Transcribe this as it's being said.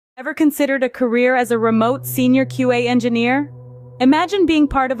Ever considered a career as a remote senior QA engineer? Imagine being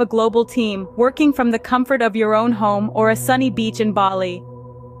part of a global team, working from the comfort of your own home or a sunny beach in Bali.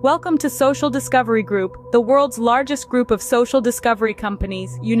 Welcome to Social Discovery Group, the world's largest group of social discovery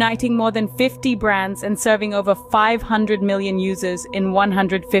companies, uniting more than 50 brands and serving over 500 million users in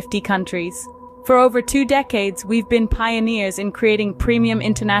 150 countries. For over 2 decades, we've been pioneers in creating premium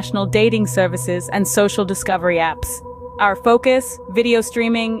international dating services and social discovery apps. Our focus: video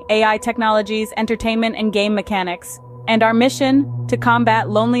streaming, AI technologies, entertainment, and game mechanics. And our mission: to combat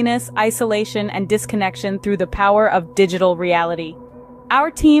loneliness, isolation, and disconnection through the power of digital reality.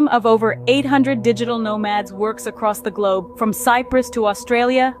 Our team of over 800 digital nomads works across the globe, from Cyprus to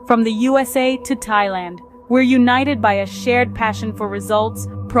Australia, from the USA to Thailand. We're united by a shared passion for results,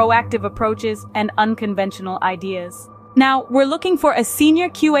 proactive approaches, and unconventional ideas. Now, we're looking for a senior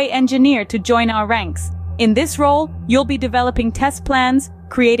QA engineer to join our ranks. In this role, you'll be developing test plans,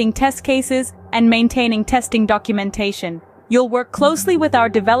 creating test cases, and maintaining testing documentation. You'll work closely with our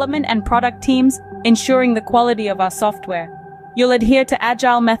development and product teams, ensuring the quality of our software. You'll adhere to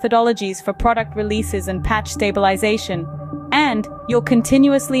agile methodologies for product releases and patch stabilization. And you'll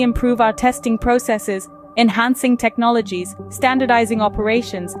continuously improve our testing processes, enhancing technologies, standardizing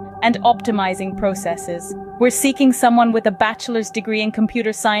operations, and optimizing processes. We're seeking someone with a bachelor's degree in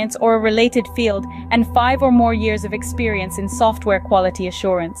computer science or a related field and 5 or more years of experience in software quality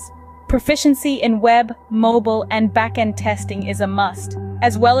assurance. Proficiency in web, mobile, and back-end testing is a must,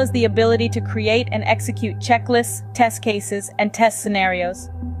 as well as the ability to create and execute checklists, test cases, and test scenarios.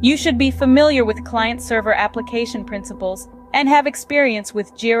 You should be familiar with client-server application principles and have experience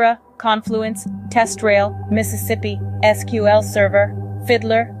with Jira, Confluence, TestRail, Mississippi, SQL Server,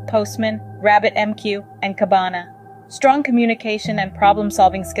 Fiddler, Postman, RabbitMQ, and Kibana. Strong communication and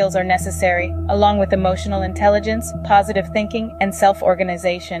problem-solving skills are necessary, along with emotional intelligence, positive thinking, and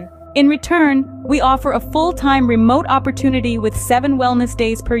self-organization. In return, we offer a full-time remote opportunity with 7 wellness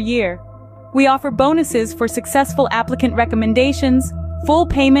days per year. We offer bonuses for successful applicant recommendations, full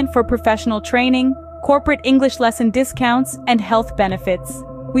payment for professional training, corporate English lesson discounts, and health benefits.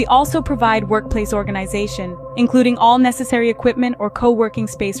 We also provide workplace organization, including all necessary equipment or co-working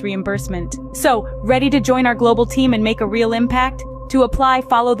space reimbursement. So, ready to join our global team and make a real impact? To apply,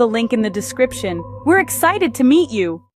 follow the link in the description. We're excited to meet you!